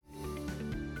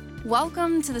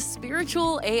Welcome to the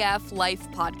Spiritual AF Life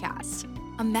podcast,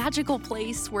 a magical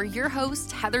place where your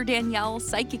host, Heather Danielle,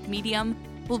 psychic medium,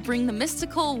 will bring the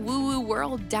mystical woo-woo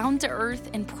world down to earth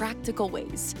in practical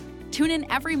ways. Tune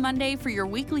in every Monday for your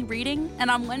weekly reading and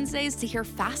on Wednesdays to hear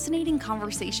fascinating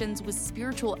conversations with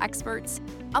spiritual experts,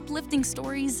 uplifting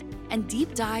stories, and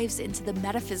deep dives into the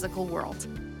metaphysical world,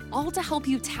 all to help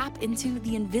you tap into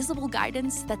the invisible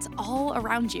guidance that's all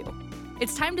around you.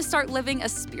 It's time to start living a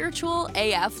spiritual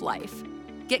AF life.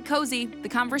 Get cozy, the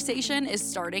conversation is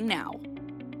starting now.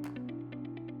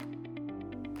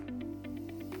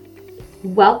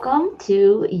 Welcome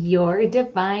to your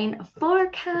divine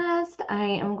forecast. I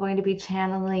am going to be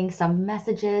channeling some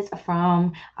messages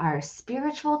from our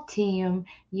spiritual team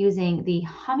using the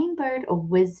Hummingbird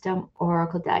Wisdom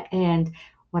Oracle deck. And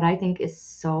what I think is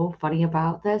so funny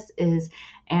about this is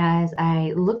as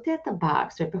I looked at the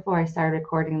box right before I started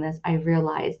recording this, I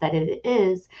realized that it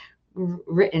is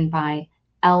written by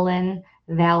Ellen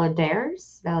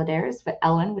Valadares, but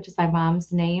Ellen, which is my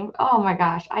mom's name. Oh my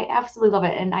gosh, I absolutely love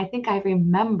it. And I think I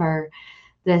remember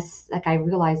this, like I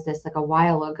realized this like a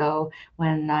while ago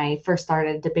when I first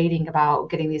started debating about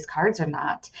getting these cards or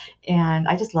not. And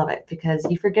I just love it because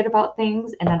you forget about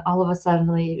things and then all of a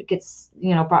sudden it gets,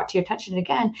 brought to your attention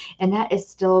again. And that is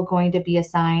still going to be a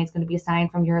sign. It's going to be a sign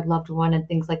from your loved one and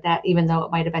things like that, even though it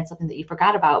might have been something that you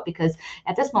forgot about, because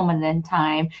at this moment in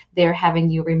time, they're having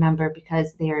you remember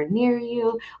because they're near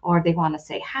you or they want to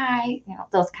say hi,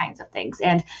 those kinds of things.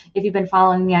 And if you've been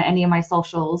following me on any of my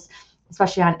socials,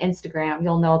 especially on Instagram,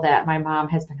 you'll know that my mom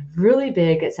has been really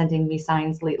big at sending me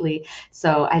signs lately.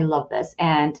 So I love this.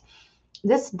 And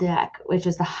this deck, which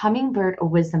is the Hummingbird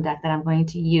Wisdom deck that I'm going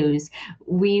to use,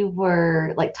 we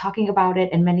were like talking about it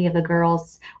and many of the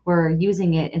girls were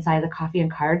using it inside the Coffee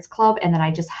and Cards Club. And then I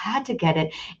just had to get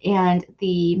it. And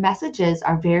the messages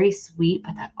are very sweet,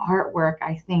 but the artwork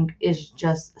I think is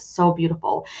just so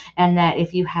beautiful. And that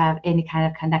if you have any kind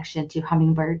of connection to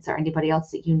hummingbirds or anybody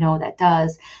else that you know that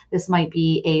does, this might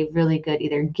be a really good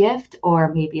either gift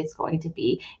or maybe it's going to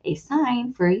be a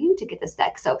sign for you to get this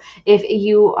deck. So if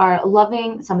you are loving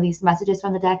some of these messages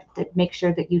from the deck, make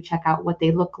sure that you check out what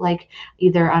they look like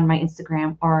either on my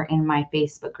Instagram or in my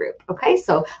Facebook group. Okay,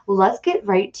 so let's get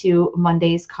right to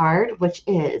Monday's card, which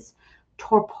is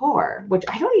Torpor, which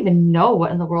I don't even know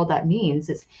what in the world that means.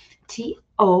 It's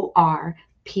Torpor.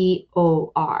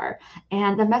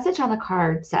 And the message on the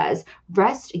card says,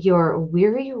 rest your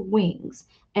weary wings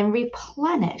and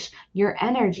replenish your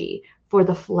energy for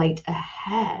the flight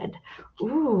ahead.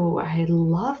 Ooh, I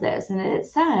love this. And it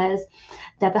says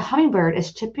that the hummingbird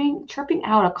is chirping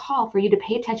out a call for you to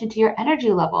pay attention to your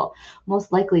energy level.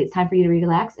 Most likely, it's time for you to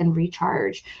relax and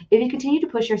recharge. If you continue to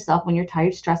push yourself when you're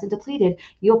tired, stressed, and depleted,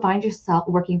 you'll find yourself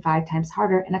working 5 times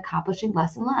harder and accomplishing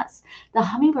less and less. The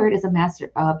hummingbird is a master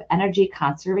of energy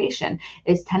conservation.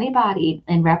 Its tiny body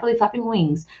and rapidly flapping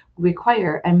wings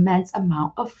require immense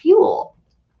amount of fuel.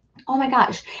 Oh my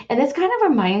gosh. And this kind of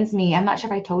reminds me, I'm not sure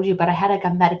if I told you, but I had like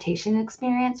a meditation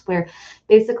experience where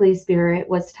basically Spirit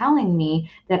was telling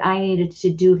me that I needed to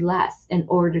do less in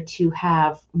order to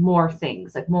have more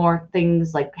things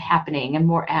like happening and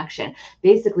more action.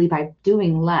 Basically, by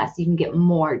doing less, you can get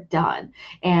more done.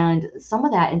 And some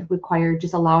of that required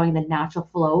just allowing the natural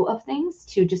flow of things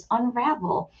to just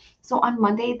unravel. So on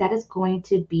Monday, that is going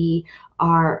to be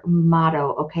our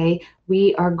motto, okay?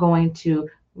 We are going to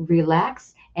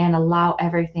relax and allow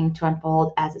everything to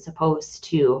unfold as it's supposed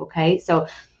to. Okay, so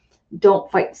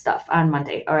don't fight stuff on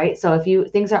Monday. All right, so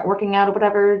if things aren't working out or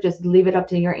whatever, just leave it up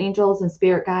to your angels and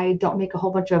spirit guide. Don't make a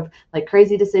whole bunch of like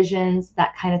crazy decisions,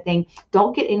 that kind of thing.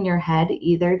 Don't get in your head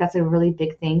either. That's a really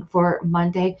big thing for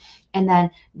Monday. And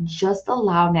then just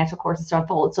allow natural courses to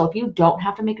unfold. So if you don't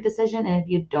have to make a decision and if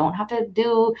you don't have to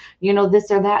do, this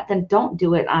or that, then don't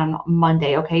do it on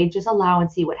Monday. Okay, just allow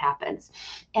and see what happens.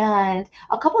 And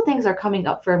a couple of things are coming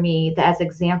up for me as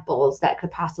examples that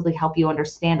could possibly help you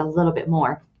understand a little bit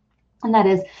more. And that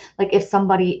is like if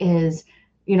somebody is,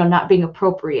 not being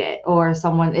appropriate or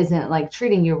someone isn't like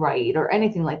treating you right or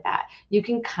anything like that, you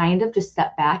can kind of just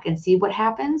step back and see what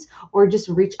happens or just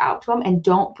reach out to them and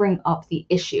don't bring up the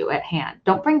issue at hand.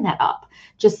 Don't bring that up.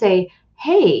 Just say,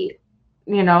 hey,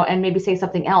 and maybe say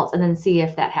something else and then see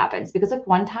if that happens. Because like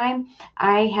one time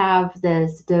I have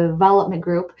this development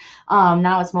group.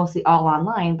 Now it's mostly all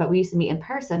online, but we used to meet in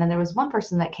person. And there was one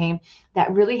person that came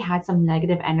that really had some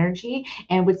negative energy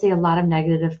and would say a lot of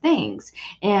negative things.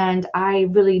 And I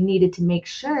really needed to make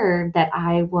sure that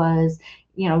I was,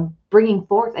 bringing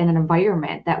forth in an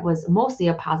environment that was mostly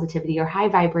a positivity or high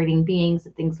vibrating beings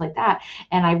and things like that.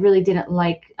 And I really didn't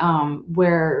like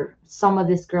where some of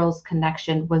this girl's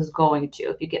connection was going to,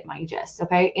 if you get my gist.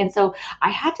 Okay. And so I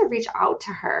had to reach out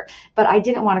to her, but I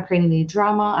didn't want to create any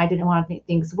drama. I didn't want to make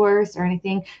things worse or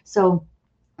anything. So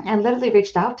I literally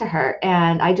reached out to her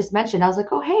and I just mentioned, I was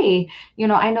like, oh, hey,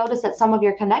 I noticed that some of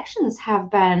your connections have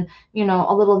been,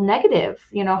 a little negative.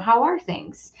 How are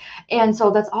things? And so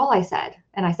that's all I said.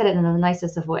 And I said it in the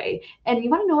nicest of way. And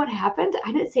you want to know what happened?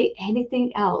 I didn't say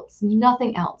anything else,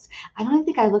 nothing else. I don't even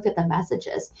think I looked at the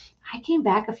messages. I came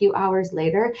back a few hours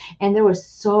later and there was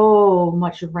so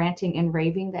much ranting and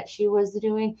raving that she was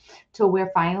doing to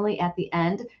where finally at the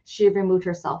end, she removed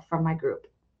herself from my group.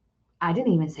 I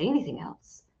didn't even say anything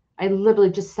else. I literally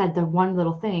just said the one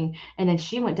little thing, and then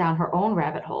she went down her own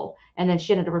rabbit hole, and then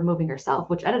she ended up removing herself,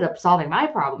 which ended up solving my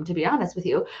problem, to be honest with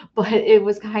you. But it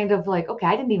was kind of like, okay,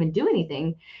 I didn't even do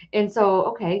anything. And so,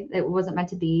 okay, it wasn't meant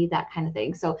to be, that kind of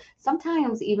thing. So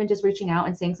sometimes even just reaching out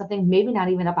and saying something, maybe not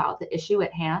even about the issue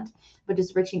at hand, but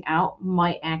just reaching out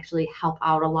might actually help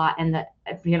out a lot. And that,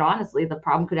 honestly, the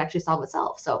problem could actually solve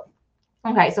itself. So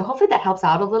okay, so hopefully that helps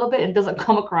out a little bit and doesn't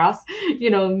come across,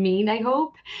 mean, I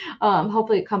hope.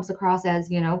 Hopefully it comes across as,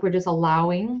 we're just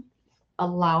allowing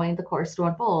the course to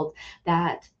unfold.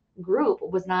 That group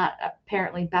was not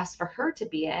apparently best for her to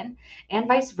be in, and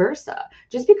vice versa.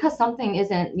 Just because something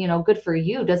isn't, good for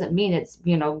you doesn't mean it's,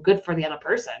 good for the other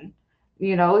person,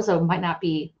 so it might not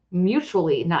be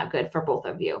mutually not good for both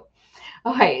of you.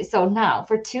 Okay, so now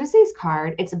for Tuesday's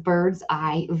card, it's a bird's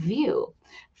eye view.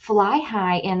 Fly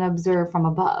high and observe from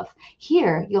above.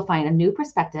 Here, you'll find a new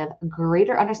perspective,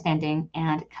 greater understanding,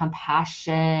 and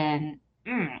compassion.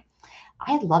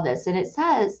 I love this. And it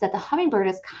says that the hummingbird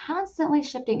is constantly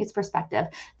shifting its perspective,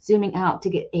 zooming out to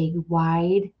get a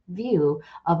wide view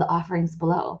of the offerings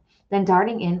below, then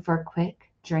darting in for a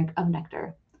quick drink of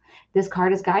nectar. This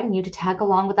card is guiding you to tag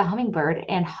along with the hummingbird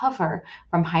and hover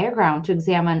from higher ground to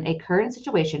examine a current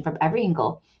situation from every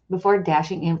angle before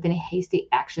dashing in with any hasty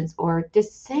actions or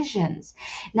decisions.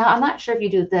 Now, I'm not sure if you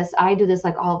do this. I do this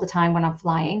like all the time when I'm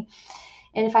flying.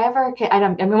 And if I ever can,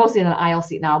 I'm mostly in an aisle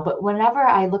seat now, but whenever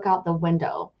I look out the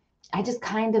window, I just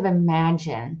kind of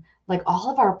imagine like all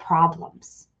of our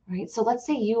problems, right? So let's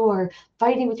say you are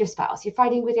fighting with your spouse, you're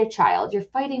fighting with your child, you're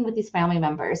fighting with these family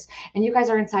members, and you guys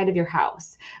are inside of your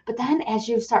house. But then as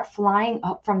you start flying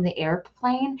up from the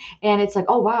airplane, and it's like,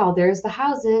 oh, wow, there's the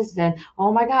houses. And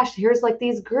oh my gosh, here's like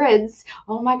these grids.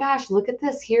 Oh my gosh, look at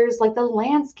this. Here's like the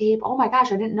landscape. Oh my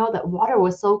gosh, I didn't know that water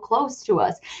was so close to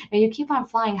us. And you keep on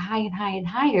flying high and high and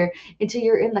higher until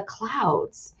you're in the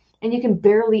clouds and you can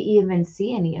barely even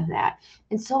see any of that.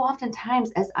 And so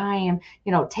oftentimes as I am,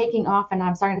 taking off and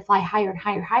I'm starting to fly higher and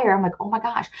higher and higher, I'm like, oh my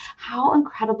gosh, how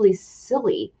incredibly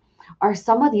silly are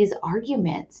some of these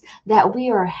arguments that we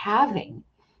are having.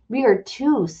 We are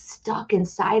too stuck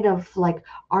inside of like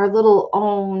our little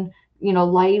own,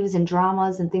 lives and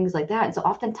dramas and things like that. And so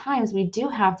oftentimes we do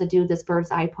have to do this bird's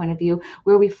eye point of view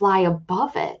where we fly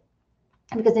above it,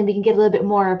 because then we can get a little bit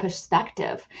more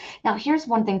perspective. Now, here's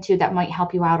one thing too that might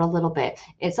help you out a little bit.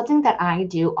 It's something that I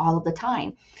do all of the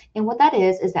time. And what that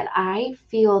is that I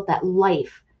feel that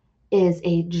life is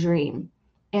a dream.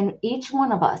 And each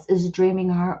one of us is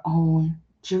dreaming our own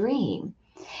dream.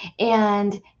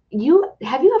 And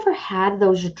have you ever had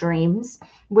those dreams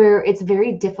where it's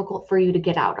very difficult for you to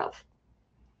get out of?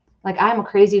 Like, I'm a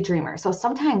crazy dreamer. So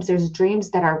sometimes there's dreams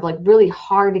that are like really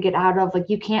hard to get out of. Like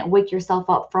you can't wake yourself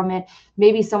up from it.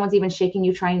 Maybe someone's even shaking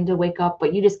you trying to wake up,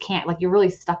 but you just can't. Like you're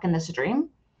really stuck in this dream.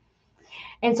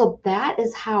 And so that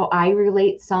is how I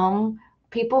relate some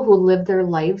people who live their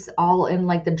lives all in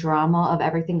like the drama of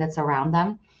everything that's around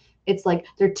them. It's like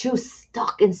they're too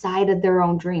stuck inside of their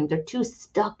own dream. They're too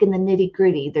stuck in the nitty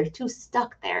gritty. They're too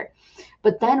stuck there.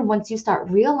 But then once you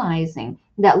start realizing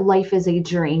that life is a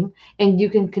dream and you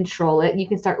can control it, you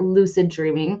can start lucid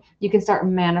dreaming, you can start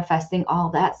manifesting all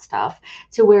that stuff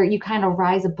to where you kind of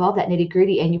rise above that nitty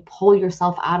gritty and you pull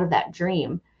yourself out of that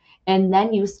dream. And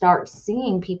then you start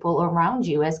seeing people around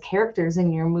you as characters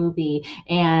in your movie,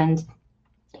 and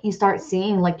you start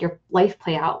seeing like your life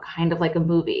play out kind of like a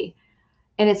movie.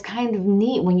 And it's kind of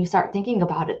neat when you start thinking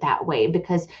about it that way,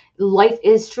 because life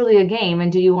is truly a game.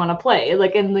 And do you want to play?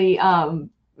 Like in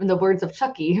the words of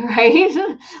Chucky,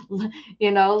 right?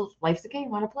 Life's a game,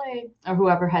 want to play, or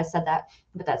whoever has said that,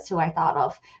 but that's who I thought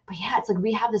of. But yeah, it's like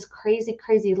we have this crazy,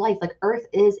 crazy life. Like Earth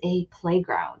is a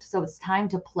playground. So it's time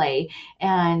to play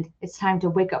and it's time to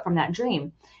wake up from that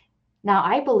dream. Now,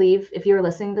 I believe if you're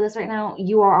listening to this right now,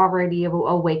 you are already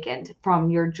awakened from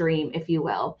your dream, if you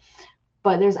will.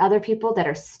 But there's other people that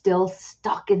are still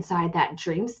stuck inside that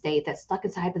dream state, that's stuck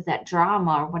inside of that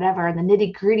drama or whatever, the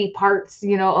nitty gritty parts,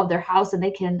 of their house, and they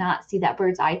cannot see that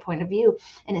bird's eye point of view.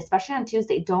 And especially on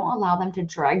Tuesday, don't allow them to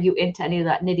drag you into any of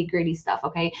that nitty gritty stuff,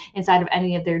 okay? Inside of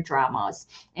any of their dramas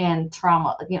and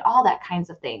trauma, all that kinds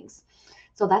of things.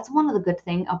 So that's one of the good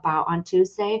thing about on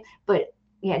Tuesday. But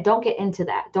yeah, don't get into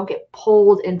that. Don't get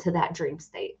pulled into that dream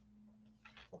state.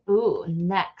 Ooh,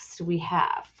 next we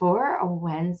have for a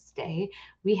Wednesday,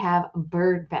 we have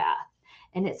bird bath.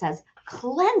 And it says,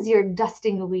 cleanse your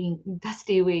dusty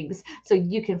wings so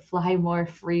you can fly more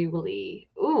freely.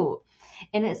 Ooh.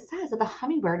 And it says that the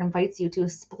hummingbird invites you to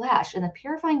splash in the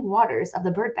purifying waters of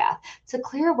the bird bath to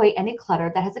clear away any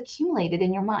clutter that has accumulated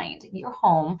in your mind, your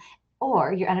home,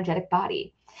 or your energetic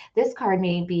body. This card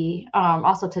may be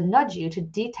also to nudge you to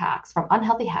detox from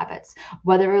unhealthy habits,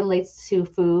 whether it relates to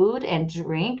food and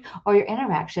drink or your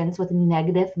interactions with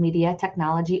negative media,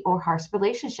 technology, or harsh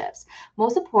relationships.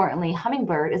 Most importantly,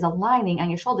 Hummingbird is aligning on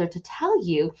your shoulder to tell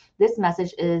you this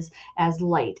message is as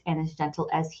light and as gentle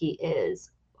as he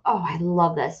is. Oh, I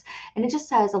love this. And it just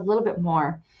says a little bit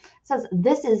more. It says,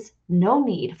 this is no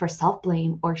need for self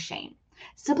blame or shame.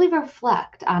 Simply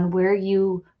reflect on where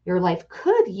your life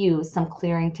could use some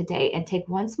clearing today and take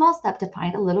one small step to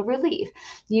find a little relief.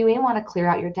 You may want to clear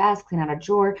out your desk, clean out a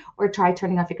drawer, or try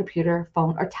turning off your computer,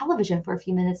 phone, or television for a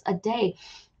few minutes a day.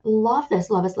 Love this,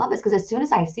 love this, love this. Because as soon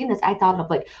as I seen this, I thought of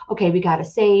like, okay, we got a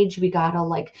sage, we gotta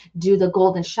like do the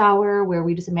golden shower where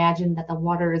we just imagine that the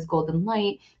water is golden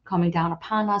light coming down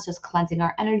upon us, just cleansing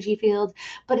our energy field.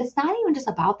 But it's not even just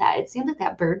about that. It seems like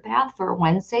that bird bath for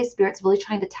Wednesday, Spirit's really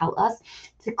trying to tell us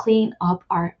to clean up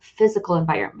our physical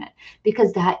environment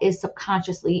because that is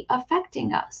subconsciously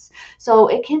affecting us. So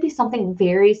it can be something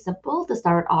very simple to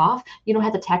start off. You don't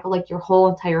have to tackle like your whole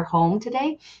entire home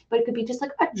today, but it could be just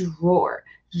like a drawer,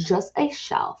 just a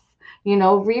shelf,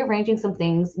 rearranging some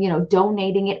things,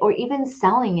 donating it or even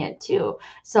selling it too.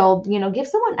 So, give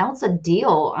someone else a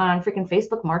deal on freaking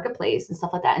Facebook Marketplace and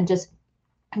stuff like that and just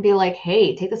be like,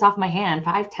 hey, take this off my hand,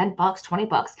 5, 10 bucks, 20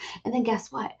 bucks. And then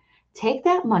guess what? Take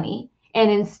that money and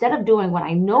instead of doing what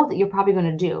I know that you're probably going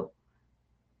to do,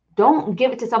 don't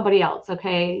give it to somebody else,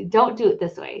 okay? Don't do it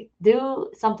this way.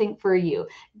 Do something for you.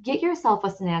 Get yourself a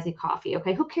snazzy coffee,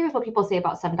 okay? Who cares what people say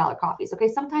about $7 coffees, okay?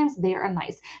 Sometimes they are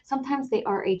nice. Sometimes they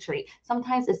are a treat.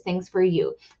 Sometimes it's things for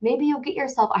you. Maybe you'll get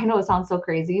yourself, I know it sounds so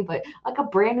crazy, but like a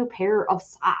brand new pair of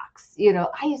socks.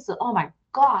 I used to, oh my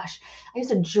gosh, I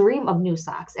used to dream of new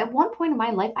socks. At one point in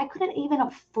my life, I couldn't even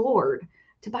afford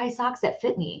to buy socks that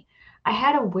fit me. I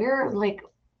had to wear like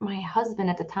my husband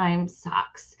at the time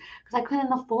socks because I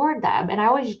couldn't afford them. And I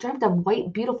always dreamt of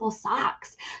white, beautiful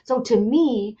socks. So to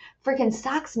me, freaking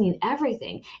socks mean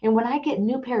everything. And when I get a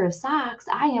new pair of socks,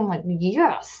 I am like,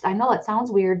 yes. I know that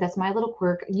sounds weird. That's my little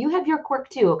quirk. You have your quirk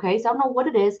too, okay? So I don't know what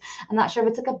it is. I'm not sure if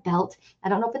it's like a belt. I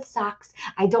don't know if it's socks.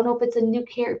 I don't know if it's a new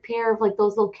pair of like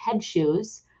those little kid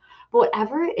shoes. But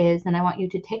whatever it is, then I want you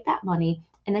to take that money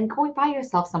and then go buy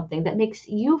yourself something that makes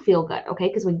you feel good, okay?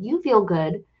 Because when you feel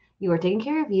good, you are taking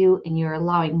care of you and you're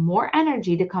allowing more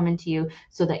energy to come into you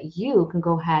so that you can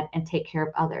go ahead and take care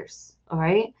of others. All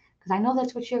right. Because I know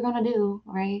that's what you're going to do.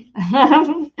 Right.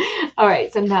 All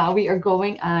right. So now we are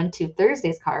going on to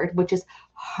Thursday's card, which is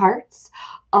Hearts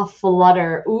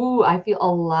Aflutter. Ooh, I feel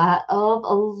a lot of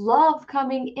love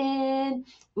coming in.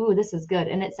 Ooh, this is good.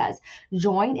 And it says,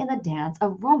 join in the dance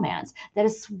of romance that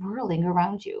is swirling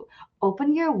around you.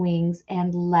 Open your wings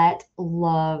and let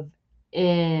love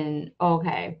in.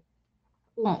 Okay.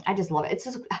 I just love it. It's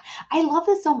just, I love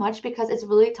this so much because it's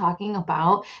really talking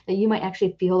about that you might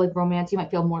actually feel like romance. You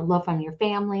might feel more love from your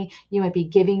family. You might be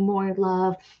giving more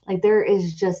love. Like there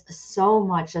is just so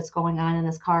much that's going on in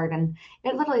this card. And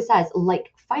it literally says,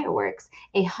 like fireworks,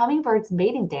 a hummingbird's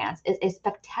mating dance is a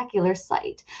spectacular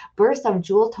sight. Bursts of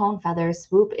jewel tone feathers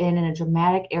swoop in a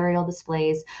dramatic aerial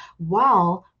displays,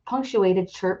 while punctuated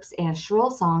chirps and shrill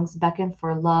songs beckon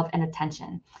for love and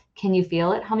attention. Can you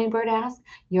feel it? Hummingbird asked.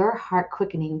 Your heart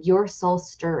quickening, your soul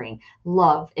stirring.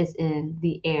 Love is in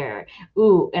the air.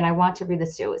 Ooh, and I want to read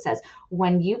this too. It says,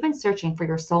 when you've been searching for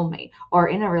your soulmate or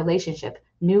in a relationship,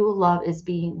 new love is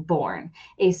being born.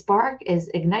 A spark is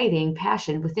igniting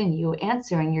passion within you,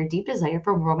 answering your deep desire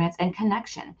for romance and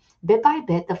connection. Bit by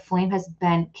bit, the flame has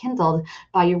been kindled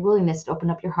by your willingness to open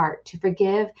up your heart, to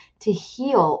forgive, to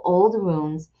heal old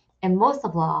wounds, and most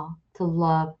of all, to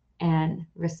love and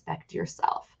respect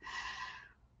yourself.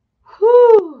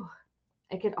 Whew.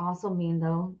 It could also mean,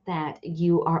 though, that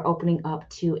you are opening up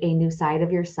to a new side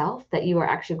of yourself that you are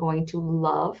actually going to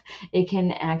love. It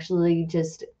can actually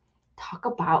just talk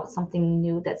about something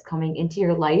new that's coming into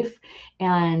your life.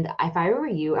 And if I were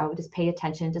you, I would just pay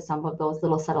attention to some of those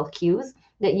little subtle cues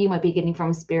that you might be getting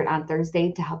from Spirit on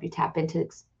Thursday to help you tap into,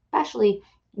 especially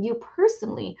you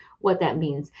personally, what that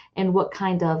means and what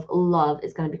kind of love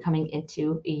is going to be coming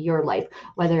into your life,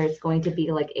 whether it's going to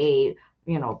be like a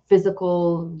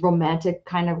physical, romantic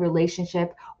kind of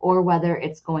relationship, or whether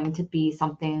it's going to be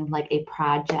something like a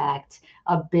project,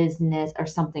 a business, or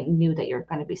something new that you're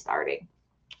going to be starting.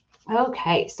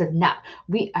 Okay, so now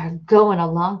we are going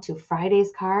along to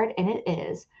Friday's card, and it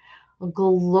is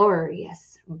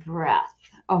Glorious Breath.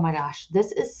 Oh my gosh,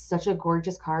 this is such a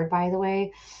gorgeous card, by the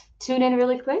way. Tune in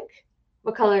really quick.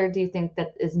 What color do you think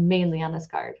that is mainly on this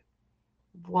card?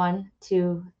 1,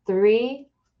 2, 3.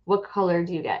 What color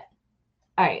do you get?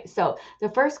 All right, so the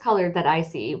first color that I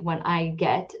see when I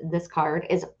get this card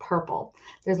is purple.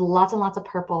 There's lots and lots of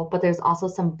purple, but there's also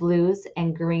some blues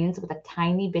and greens with a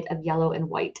tiny bit of yellow and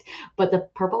white. But the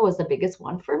purple was the biggest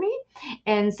one for me.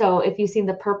 And so if you've seen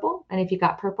the purple, and if you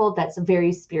got purple, that's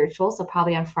very spiritual. So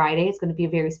probably on Friday, it's going to be a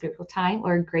very spiritual time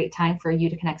or a great time for you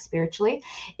to connect spiritually.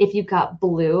 If you got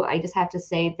blue, I just have to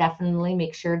say definitely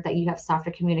make sure that you have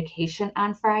softer communication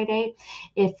on Friday.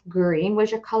 If green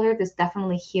was your color, there's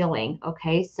definitely healing,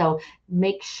 okay? So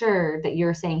make sure that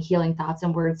you're saying healing thoughts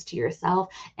and words to yourself,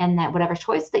 and that whatever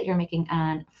choice that you're making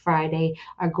on Friday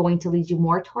are going to lead you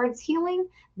more towards healing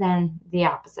than the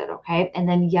opposite, okay? And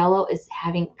then yellow is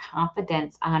having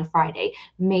confidence on Friday,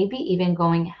 maybe even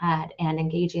going ahead and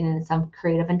engaging in some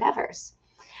creative endeavors.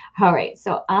 All right,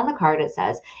 so on the card it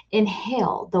says,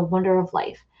 inhale the wonder of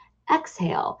life,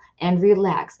 exhale and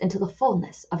relax into the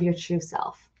fullness of your true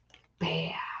self.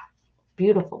 Bam.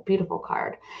 Beautiful, beautiful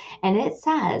card. And it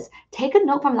says, take a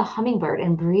note from the hummingbird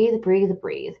and breathe, breathe,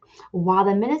 breathe. While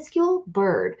the minuscule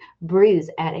bird breathes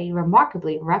at a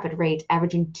remarkably rapid rate,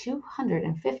 averaging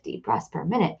 250 breaths per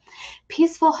minute,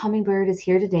 peaceful hummingbird is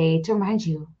here today to remind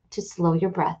you to slow your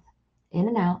breath in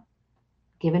and out,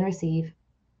 give and receive,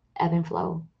 ebb and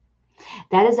flow.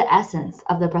 That is the essence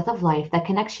of the breath of life that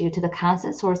connects you to the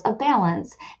constant source of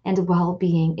balance and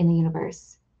well-being in the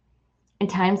universe. In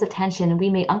times of tension,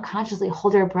 we may unconsciously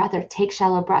hold our breath or take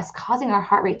shallow breaths, causing our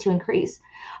heart rate to increase,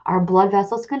 our blood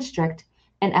vessels constrict,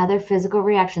 and other physical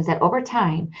reactions that over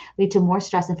time lead to more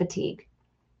stress and fatigue.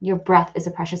 Your breath is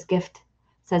a precious gift,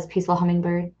 says Peaceful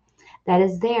Hummingbird, that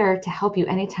is there to help you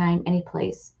anytime, any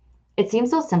place. It seems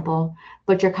so simple,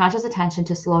 but your conscious attention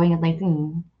to slowing and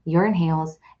lengthening your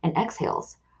inhales and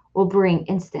exhales will bring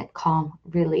instant calm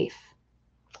relief.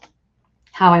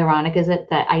 How ironic is it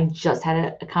that I just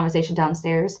had a conversation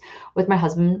downstairs with my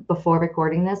husband before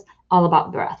recording this, all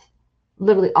about breath,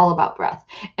 literally all about breath.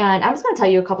 And I'm just going to tell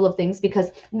you a couple of things,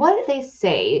 because what they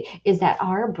say is that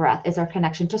our breath is our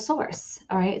connection to source,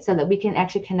 all right? So that we can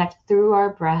actually connect through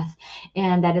our breath.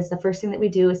 And that is the first thing that we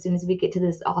do as soon as we get to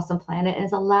this awesome planet. And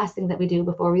it's the last thing that we do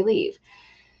before we leave.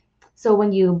 So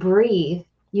when you breathe,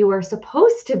 you are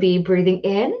supposed to be breathing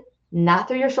in, not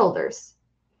through your shoulders.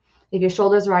 If your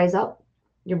shoulders rise up,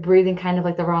 you're breathing kind of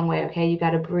like the wrong way, okay? You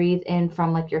got to breathe in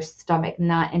from like your stomach,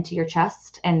 not into your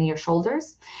chest and your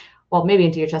shoulders. Well, maybe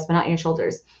into your chest, but not in your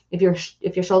shoulders. If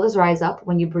your shoulders rise up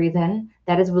when you breathe in,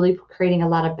 that is really creating a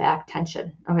lot of back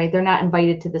tension, okay? They're not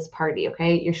invited to this party,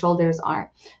 okay? Your shoulders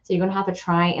aren't. So you're going to have to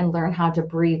try and learn how to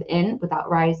breathe in without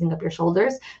rising up your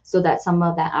shoulders, so that some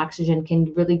of that oxygen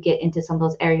can really get into some of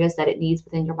those areas that it needs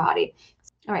within your body.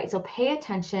 All right, so pay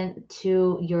attention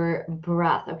to your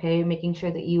breath, okay? Making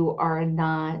sure that you are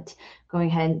not going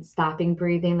ahead and stopping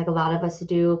breathing like a lot of us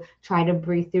do. Try to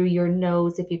breathe through your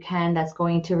nose if you can. That's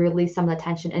going to release some of the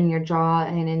tension in your jaw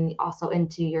and also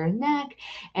into your neck.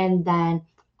 And then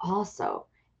also,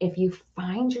 if you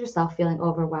find yourself feeling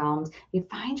overwhelmed, you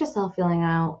find yourself feeling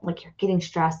out like you're getting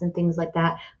stressed and things like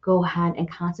that, go ahead and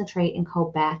concentrate and go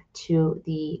back to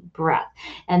the breath.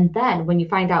 And then when you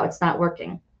find out it's not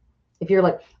working, if you're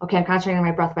like, okay, I'm concentrating on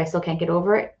my breath, but I still can't get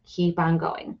over it, keep on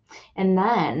going. And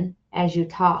then as you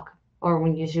talk or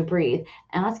when you breathe,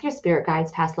 ask your spirit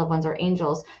guides, past loved ones, or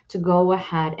angels to go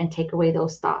ahead and take away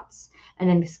those thoughts. And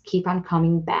then just keep on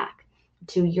coming back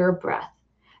to your breath.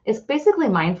 It's basically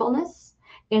mindfulness.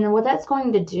 And what that's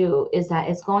going to do is that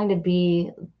it's going to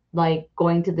be like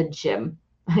going to the gym.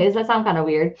 Does that sound kind of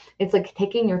weird? It's like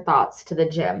taking your thoughts to the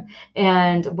gym.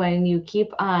 And when you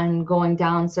keep on going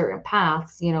down certain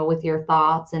paths, with your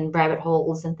thoughts and rabbit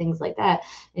holes and things like that,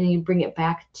 and you bring it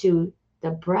back to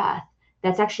the breath,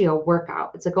 that's actually a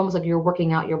workout. It's like almost like you're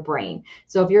working out your brain.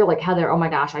 So if you're like, Heather, oh my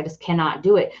gosh, I just cannot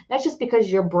do it. That's just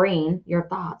because your brain, your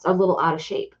thoughts are a little out of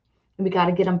shape. And we got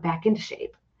to get them back into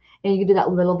shape. And you can do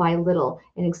that little by little.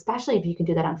 And especially if you can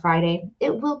do that on Friday,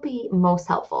 it will be most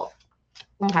helpful.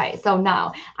 Okay, so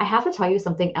now I have to tell you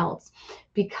something else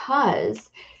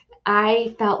because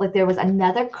I felt like there was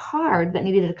another card that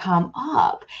needed to come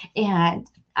up. And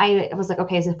I was like,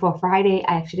 okay, is it for Friday?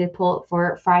 I actually did pull it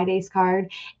for Friday's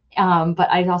card. But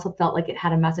I also felt like it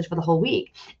had a message for the whole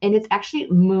week. And it's actually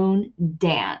Moon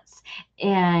Dance.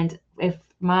 And if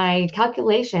my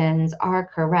calculations are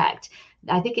correct,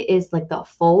 I think it is like the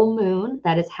full moon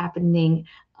that is happening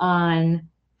on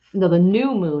no, the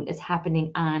new moon is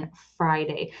happening on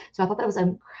Friday. So I thought that was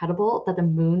incredible that the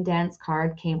moon dance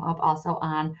card came up also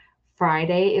on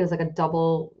Friday. It was like a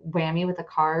double whammy with a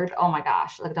card. Oh my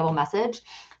gosh, like a double message.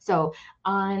 So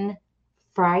on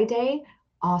Friday,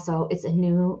 also, it's a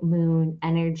new moon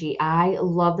energy. I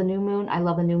love the new moon. I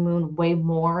love the new moon way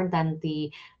more than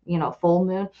the, full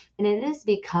moon. And it is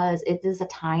because it is a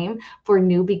time for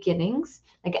new beginnings.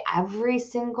 Like every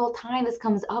single time this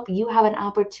comes up, you have an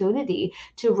opportunity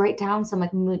to write down some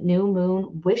like new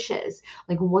moon wishes.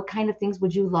 Like what kind of things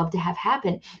would you love to have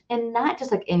happen? And not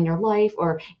just like in your life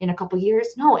or in a couple years.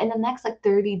 No, in the next like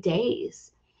 30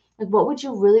 days. Like what would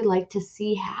you really like to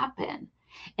see happen?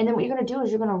 And then what you're going to do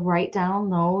is you're going to write down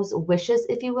those wishes,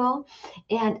 if you will,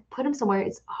 and put them somewhere.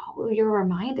 You're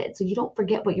reminded so you don't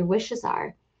forget what your wishes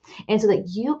are. And so that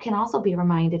you can also be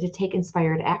reminded to take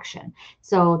inspired action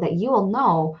so that you will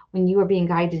know when you are being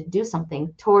guided to do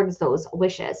something towards those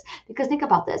wishes. Because think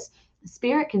about this.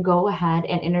 Spirit can go ahead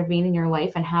and intervene in your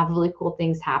life and have really cool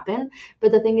things happen.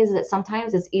 But the thing is that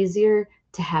sometimes it's easier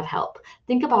to have help.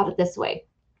 Think about it this way,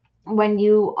 when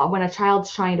a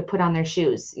child's trying to put on their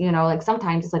shoes, like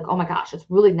sometimes it's like, oh my gosh, it's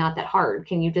really not that hard,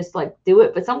 can you just like do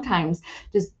it? But sometimes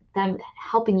just them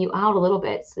helping you out a little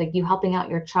bit, so like you helping out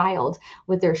your child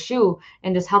with their shoe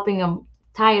and just helping them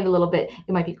tie it a little bit,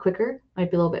 it might be quicker,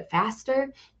 might be a little bit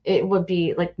faster. It would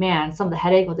be like, man, some of the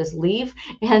headache will just leave.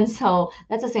 And so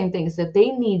that's the same thing, so they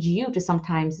need you to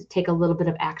sometimes take a little bit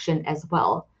of action as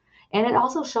well. And it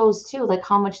also shows too like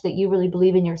how much that you really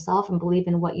believe in yourself and believe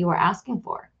in what you are asking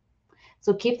for.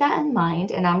 So keep that in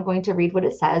mind, and I'm going to read what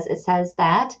it says. It says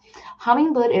that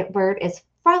Hummingbird is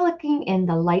frolicking in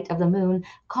the light of the moon,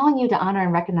 calling you to honor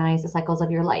and recognize the cycles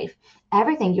of your life.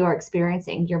 Everything you're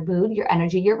experiencing, your mood, your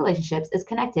energy, your relationships, is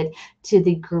connected to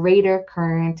the greater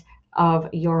current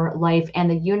of your life and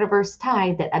the universe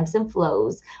tide that ebbs and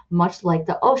flows, much like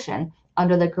the ocean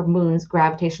under the moon's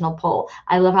gravitational pull.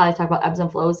 I love how they talk about ebbs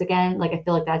and flows again. Like, I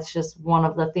feel like that's just one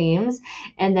of the themes.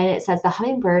 And then it says the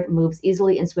hummingbird moves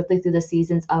easily and swiftly through the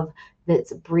seasons of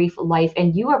its brief life,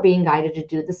 and you are being guided to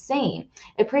do the same.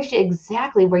 Appreciate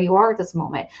exactly where you are at this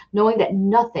moment, knowing that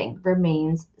nothing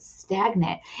remains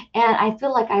stagnant. And I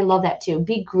feel like I love that too.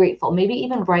 Be grateful. Maybe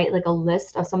even write like a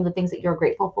list of some of the things that you're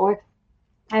grateful for.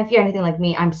 And if you're anything like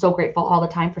me, I'm so grateful all the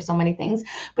time for so many things.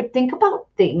 But think about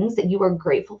things that you are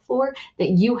grateful for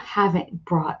that you haven't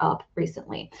brought up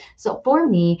recently. So for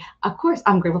me, of course,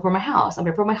 I'm grateful for my house. I'm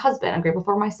grateful for my husband. I'm grateful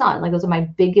for my son. Like those are my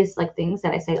biggest like things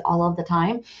that I say all of the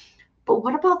time. But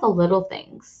what about the little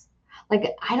things?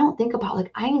 Like I don't think about,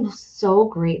 like, I am so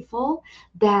grateful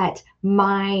that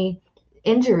my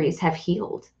injuries have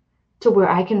healed to where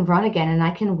I can run again and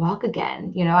I can walk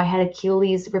again. I had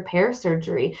Achilles repair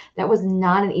surgery. That was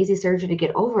not an easy surgery to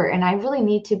get over. And I really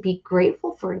need to be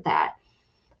grateful for that.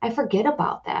 I forget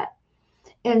about that.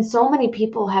 And so many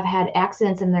people have had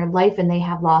accidents in their life and they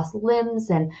have lost limbs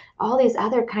and all these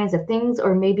other kinds of things,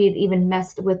 or maybe it even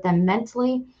messed with them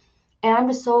mentally. And I'm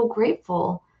just so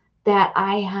grateful that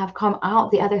I have come out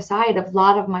the other side of a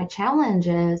lot of my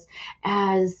challenges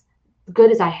as good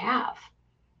as I have.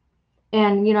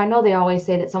 And, I know they always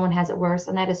say that someone has it worse,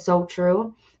 and that is so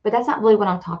true. But that's not really what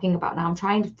I'm talking about now. I'm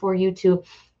trying for you to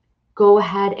go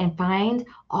ahead and find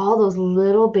all those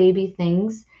little baby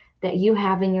things that you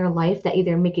have in your life that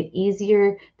either make it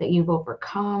easier, that you've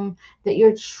overcome, that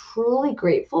you're truly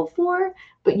grateful for,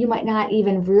 but you might not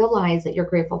even realize that you're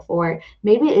grateful for it.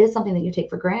 Maybe it is something that you take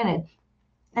for granted.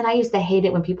 And I used to hate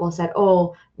it when people said,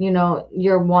 oh,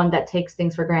 you're one that takes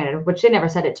things for granted, which they never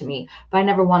said it to me, but I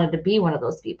never wanted to be one of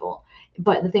those people.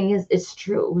 But the thing is, it's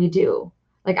true. We do.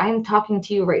 Like, I'm talking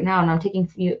to you right now and I'm taking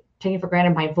for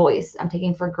granted my voice. I'm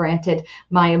taking for granted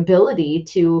my ability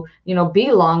to,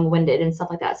 be long-winded and stuff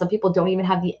like that. Some people don't even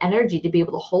have the energy to be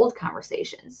able to hold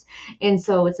conversations. And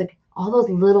so it's like all those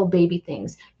little baby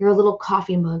things, your little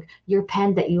coffee mug, your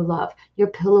pen that you love, your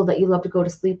pillow that you love to go to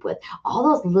sleep with, all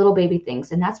those little baby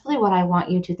things. And that's really what I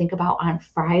want you to think about on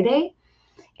Friday.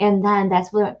 And then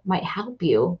that's what might help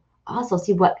you also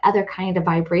see what other kind of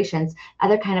vibrations,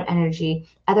 other kind of energy,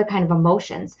 other kind of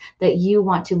emotions that you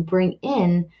want to bring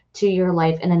in to your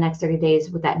life in the next 30 days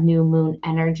with that new moon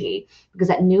energy. Because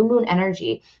that new moon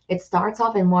energy, it starts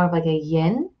off in more of like a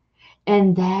yin,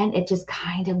 and then it just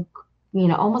kind of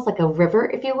almost like a river,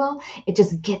 if you will. It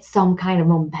just gets some kind of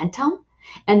momentum,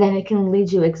 and then it can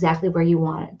lead you exactly where you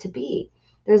want it to be.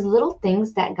 There's little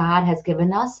things that God has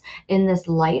given us in this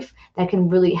life that can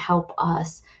really help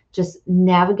us just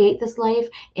navigate this life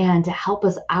and to help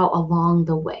us out along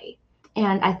the way.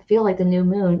 And I feel like the new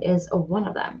moon is one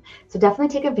of them. So definitely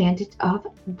take advantage of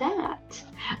that.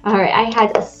 All right, I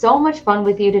had so much fun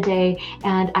with you today,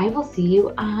 and I will see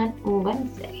you on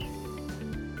Wednesday.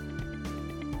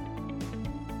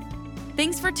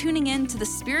 Thanks for tuning in to the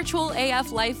Spiritual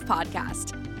AF Life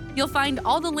podcast. You'll find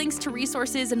all the links to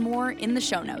resources and more in the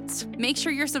show notes. Make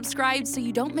sure you're subscribed so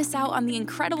you don't miss out on the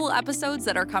incredible episodes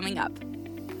that are coming up.